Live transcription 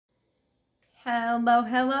Hello,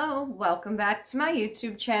 hello. Welcome back to my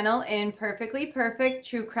YouTube channel in Perfectly Perfect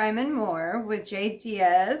True Crime and More with Jay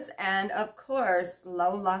Diaz and, of course,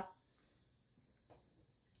 Lola.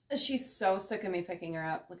 She's so sick of me picking her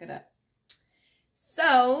up. Look at it.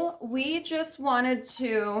 So, we just wanted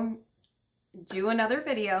to do another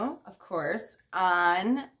video, of course,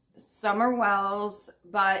 on SuMmER WeLLS,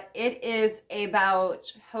 but it is about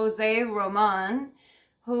RoMaN,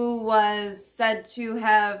 who was said to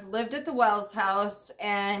have lived at the WeLLS house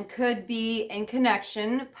and could be in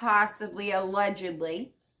connection, possibly,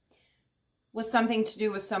 allegedly, with something to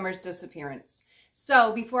do with SuMMER's disappearance.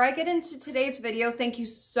 So before I get into today's video, thank you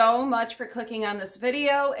so much for clicking on this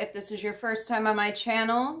video. If this is your first time on my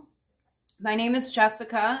channel, my name is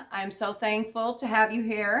Jessica. I'm so thankful to have you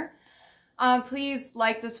here. Please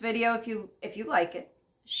like this video if you like it.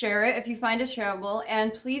 Share it if you find it shareable,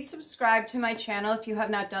 and please subscribe to my channel if you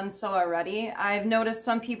have not done so already. I've noticed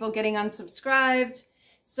some people getting unsubscribed,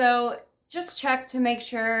 so just check to make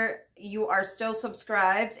sure you are still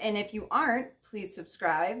subscribed, and if you aren't, please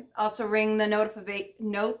subscribe. Also ring the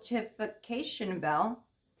notification bell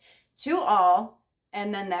to all,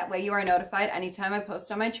 and then that way you are notified anytime I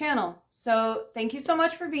post on my channel. So thank you so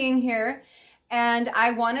much for being here. And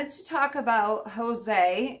I wanted to talk about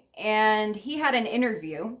JoSe, and he had an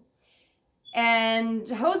interview. And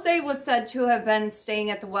JoSe was said to have been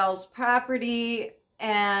staying at the WeLLS property,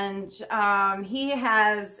 and he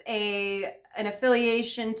has an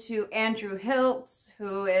affiliation to Andrew Hiltz,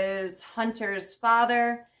 who is Hunter's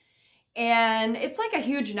father. And it's like a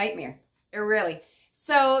huge nightmare, really.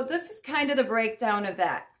 So this is kind of the breakdown of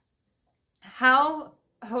that. How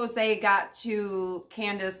JoSe got to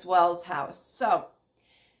Candace Wells' house. So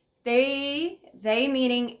they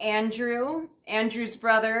meaning Andrew's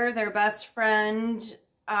brother, their best friend,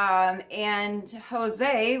 and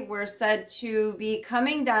JoSe were said to be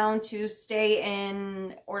coming down to stay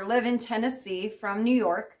in or live in Tennessee from New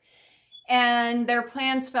York. And their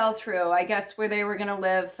plans fell through. I guess where they were going to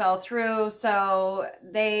live fell through. So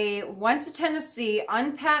they went to Tennessee,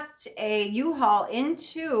 unpacked a U-Haul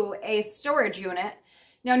into a storage unit.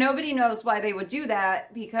 Now, nobody knows why they would do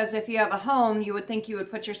that, because if you have a home, you would think you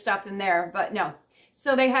would put your stuff in there, but no.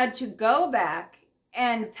 So they had to go back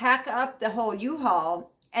and pack up the whole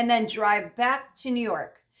U-Haul and then drive back to New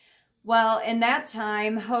York. Well, in that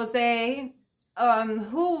time, JoSe,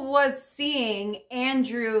 who was seeing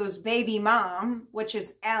Andrew's baby mom, which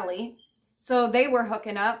is Allie, so they were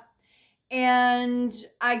hooking up. And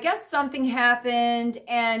I guess something happened,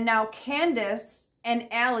 and now Candace and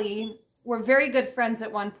Allie were very good friends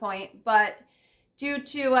at one point, but due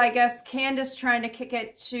to, I guess, Candace trying to kick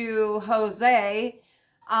it to JoSe,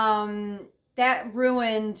 that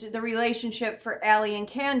ruined the relationship for Allie and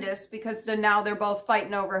Candace, because now they're both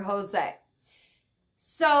fighting over JoSe.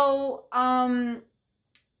 So, I'm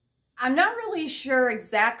not really sure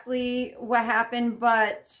exactly what happened,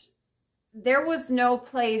 but there was no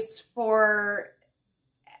place for,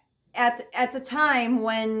 at the time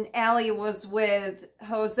when Allie was with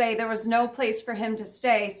JoSe, there was no place for him to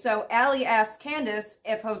stay. So Allie asked Candace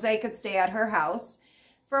if JoSe could stay at her house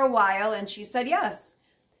for a while, and she said yes.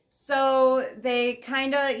 So they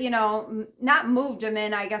kind of, you know, not moved him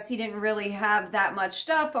in. I guess he didn't really have that much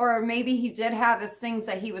stuff, or maybe he did have his things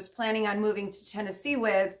that he was planning on moving to Tennessee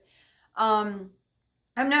with. I'm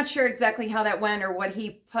not sure exactly how that went or what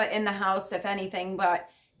he put in the house, if anything, but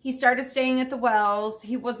he started staying at the WeLLS.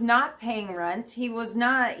 He was not paying rent. He was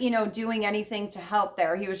not, you know, doing anything to help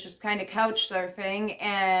there. He was just kind of couch surfing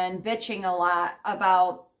and bitching a lot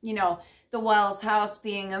about, you know, the WeLLS house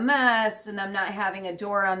being a mess and them not having a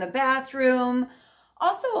door on the bathroom.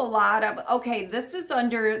 Also a lot of, okay, this is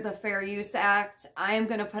under the Fair Use Act. I am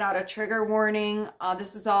going to put out a trigger warning.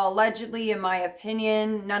 This is all allegedly, in my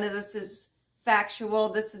opinion. None of this is factual.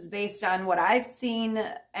 This is based on what I've seen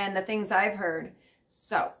and the things I've heard.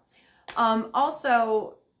 So,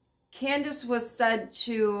 also, Candace was said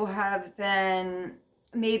to have been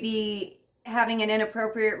maybe having an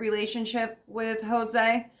inappropriate relationship with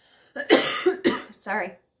JoSe.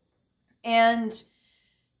 Sorry. And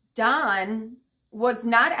Don was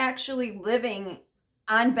not actually living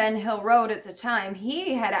on Ben Hill Road at the time.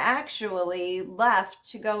 He had actually left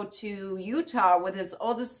to go to Utah with his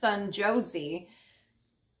oldest son, JoSe.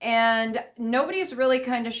 And nobody's really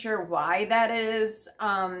kind of sure why that is.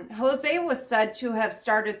 JoSe was said to have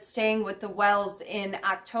started staying with the WeLLS in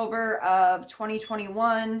October of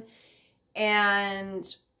 2021.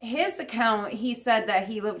 And his account, he said that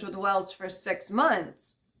he lived with WeLLS for 6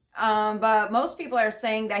 months. But most people are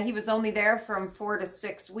saying that he was only there from 4 to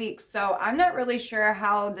 6 weeks. So I'm not really sure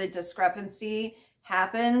how the discrepancy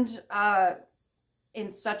happened.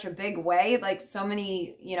 in such a big way, like so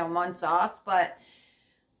many, you know, months off, but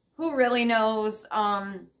who really knows?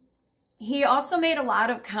 He also made a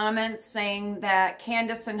lot of comments saying that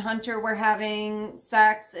Candace and Hunter were having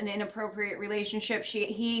sex, an inappropriate relationship.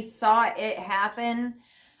 He saw it happen.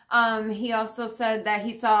 He also said that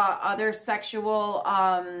he saw other sexual,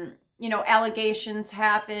 you know, allegations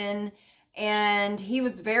happen. And he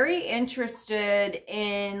was very interested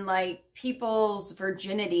in like people's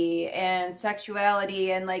virginity and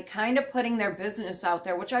sexuality and like kind of putting their business out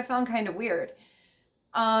there, which I found kind of weird.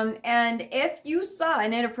 And if you saw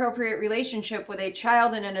an inappropriate relationship with a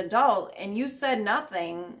child and an adult and you said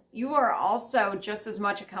nothing, you are also just as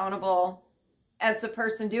much accountable as the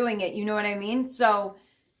person doing it. You know what I mean? So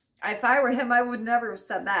if I were him, I would never have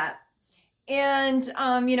said that. And,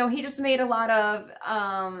 you know, he just made a lot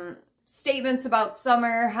of, statements about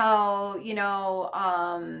SuMMER, how, you know,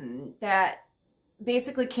 that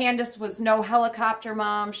basically Candace was no helicopter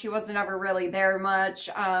mom. She wasn't ever really there much.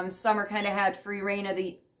 SuMMER kind of had free reign of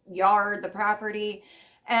the yard, the property.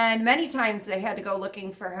 And many times they had to go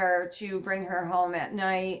looking for her to bring her home at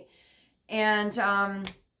night. And,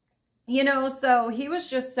 you know, so he was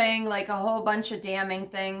just saying like a whole bunch of damning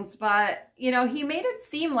things. But, you know, he made it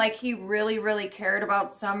seem like he really, really cared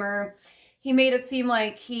about SuMMER. He made it seem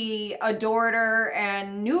like he adored her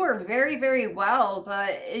and knew her very, very well,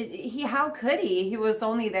 but how could he? He was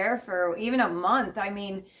only there for even a month. I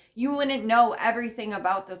mean, you wouldn't know everything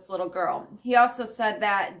about this little girl. He also said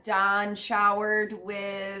that Don showered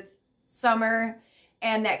with SuMMER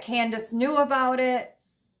and that Candace knew about it.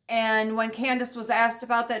 And when Candace was asked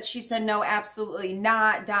about that, she said, no, absolutely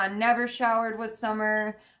not. Don never showered with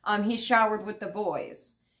SuMMER. He showered with the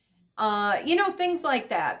boys. You know, things like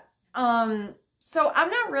that. So I'm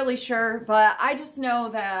not really sure, but I just know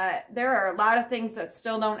that there are a lot of things that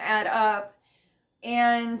still don't add up.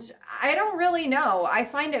 And I don't really know. I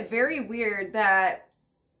find it very weird that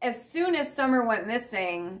as soon as SuMMER went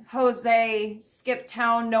missing, Jose skipped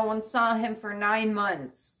town. No one saw him for 9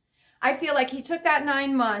 months. I feel like he took that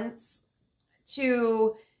 9 months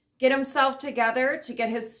to get himself together, to get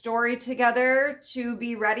his story together, to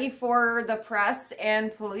be ready for the press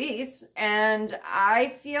and police. And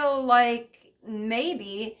I feel like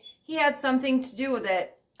maybe he had something to do with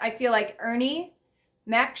it. I feel like Ernie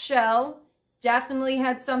Maxwell definitely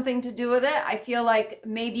had something to do with it. I feel like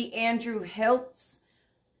maybe Andrew Hiltz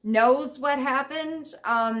knows what happened.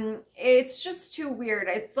 It's just too weird.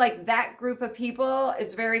 It's like that group of people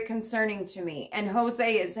is very concerning to me. And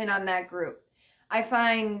Jose is in on that group. I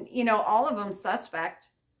find, you know, all of them suspect.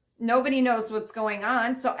 Nobody knows what's going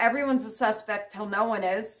on. So everyone's a suspect till no one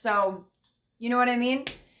is. So, you know what I mean?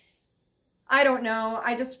 I don't know.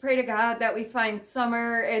 I just pray to God that we find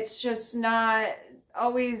SuMMER. It's just not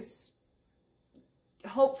always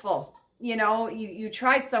hopeful. You know, you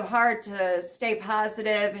try so hard to stay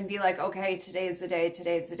positive and be like, okay, today's the day,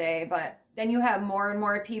 today's the day. But then you have more and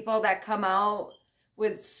more people that come out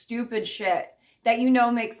with stupid shit that you know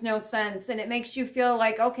makes no sense. And it makes you feel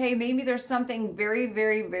like, okay, maybe there's something very,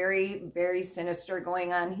 very, very, very sinister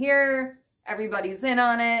going on here. Everybody's in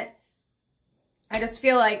on it. I just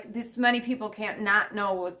feel like this many people can't not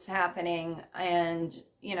know what's happening. And,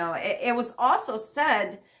 you know, it was also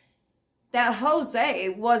said that Jose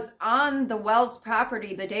was on the WeLLS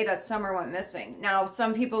property the day that SuMMER went missing. Now,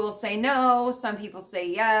 some people will say no. Some people say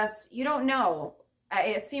yes. You don't know.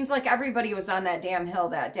 It seems like everybody was on that damn hill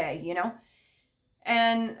that day, you know?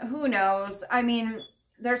 And who knows? I mean,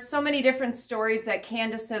 there's so many different stories that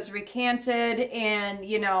Candace has recanted. And,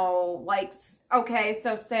 you know, like, okay,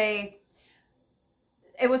 so say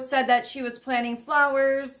it was said that she was planting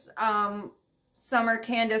flowers. SuMMER,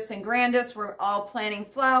 Candace, and Grandis were all planting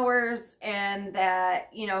flowers. And that,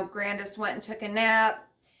 you know, Grandis went and took a nap.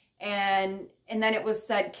 And then it was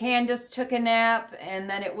said Candace took a nap. And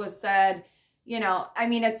then it was said, you know, I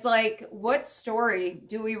mean, it's like, what story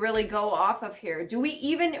do we really go off of here? Do we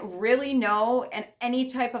even really know any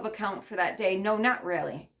type of account for that day? No, not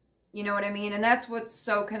really. You know what I mean? And that's what's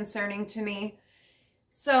so concerning to me.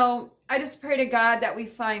 So I just pray to God that we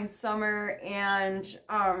find SuMMER. And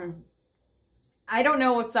I don't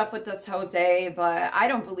know what's up with this Jose, but I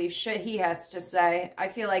don't believe shit he has to say. I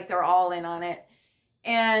feel like they're all in on it.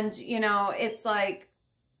 And, you know, it's like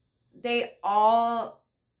they all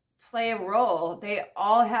play a role. They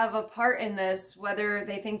all have a part in this, whether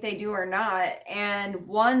they think they do or not. And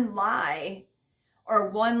one lie or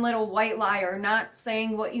one little white lie or not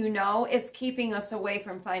saying what you know is keeping us away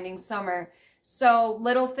from finding SuMMER. So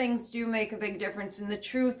little things do make a big difference, and the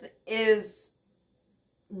truth is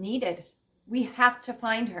needed. We have to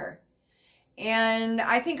find her. And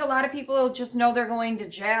I think a lot of people just know they're going to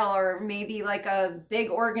jail, or maybe like a big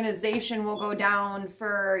organization will go down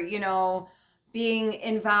for, you know, being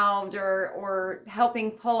involved or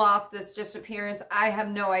helping pull off this disappearance. I have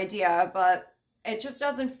no idea, but it just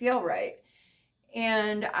doesn't feel right.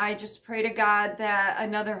 And I just pray to God that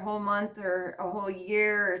another whole month or a whole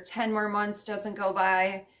year or 10 more months doesn't go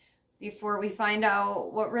by before we find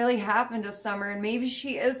out what really happened to SuMMER, and maybe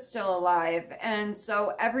she is still alive. And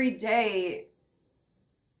so every day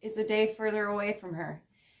is a day further away from her.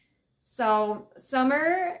 So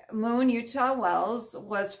SuMMER Moon Utah Wells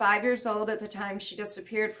was 5 years old at the time she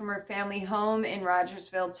disappeared from her family home in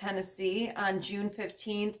ROGERSVILLE, Tennessee on June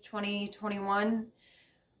 15th, 2021.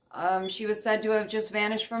 She was said to have just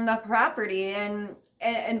vanished from the property, and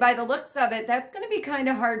by the looks of it, that's going to be kind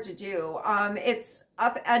of hard to do. It's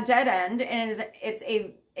up a dead end, and it's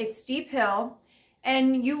a steep hill,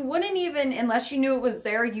 and you wouldn't even, unless you knew it was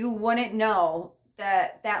there, you wouldn't know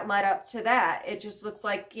that led up to that. It just looks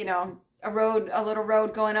like, you know, a little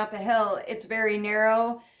road going up a hill. It's very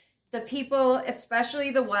narrow. The people,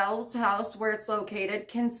 especially the Wells house where it's located,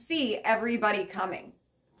 can see everybody coming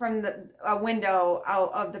from a window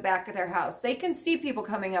out of the back of their house. They can see people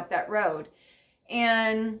coming up that road.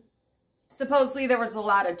 And supposedly there was a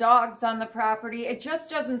lot of dogs on the property. It just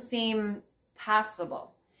doesn't seem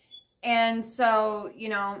possible. And so, you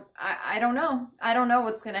know, I don't know. I don't know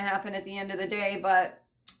what's going to happen at the end of the day, but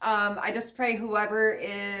I just pray whoever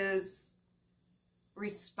is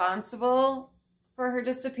responsible for her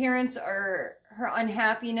disappearance or her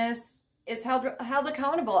unhappiness is held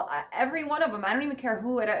accountable. Every one of them. I don't even care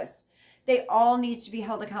who it is. They all need to be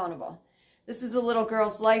held accountable. This is a little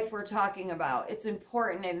girl's life we're talking about. It's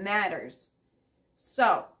important. It matters.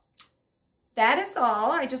 So that is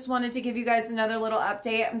all. I just wanted to give you guys another little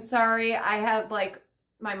update. I'm sorry. I have, like,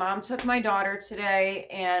 my mom took my daughter today,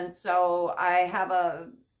 and so I have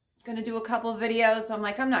gonna do a couple of videos. I'm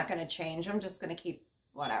like, I'm not gonna change. I'm just gonna keep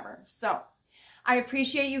whatever. So I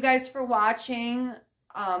appreciate you guys for watching.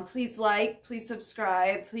 Please like, please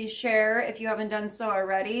subscribe, please share if you haven't done so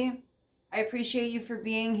already. I appreciate you for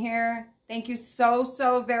being here. Thank you so,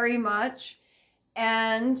 so very much.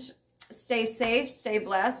 And stay safe, stay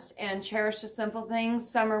blessed, and cherish the simple things.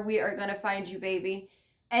 SuMMER, we are going to find you, baby.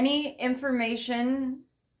 Any information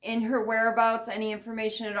in her whereabouts, any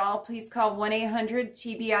information at all, please call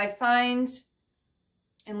 1-800-TBI-FIND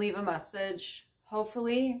and leave a message.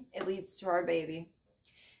 Hopefully, it leads to our baby.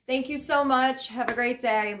 Thank you so much. Have a great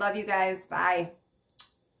day. Love you guys. Bye.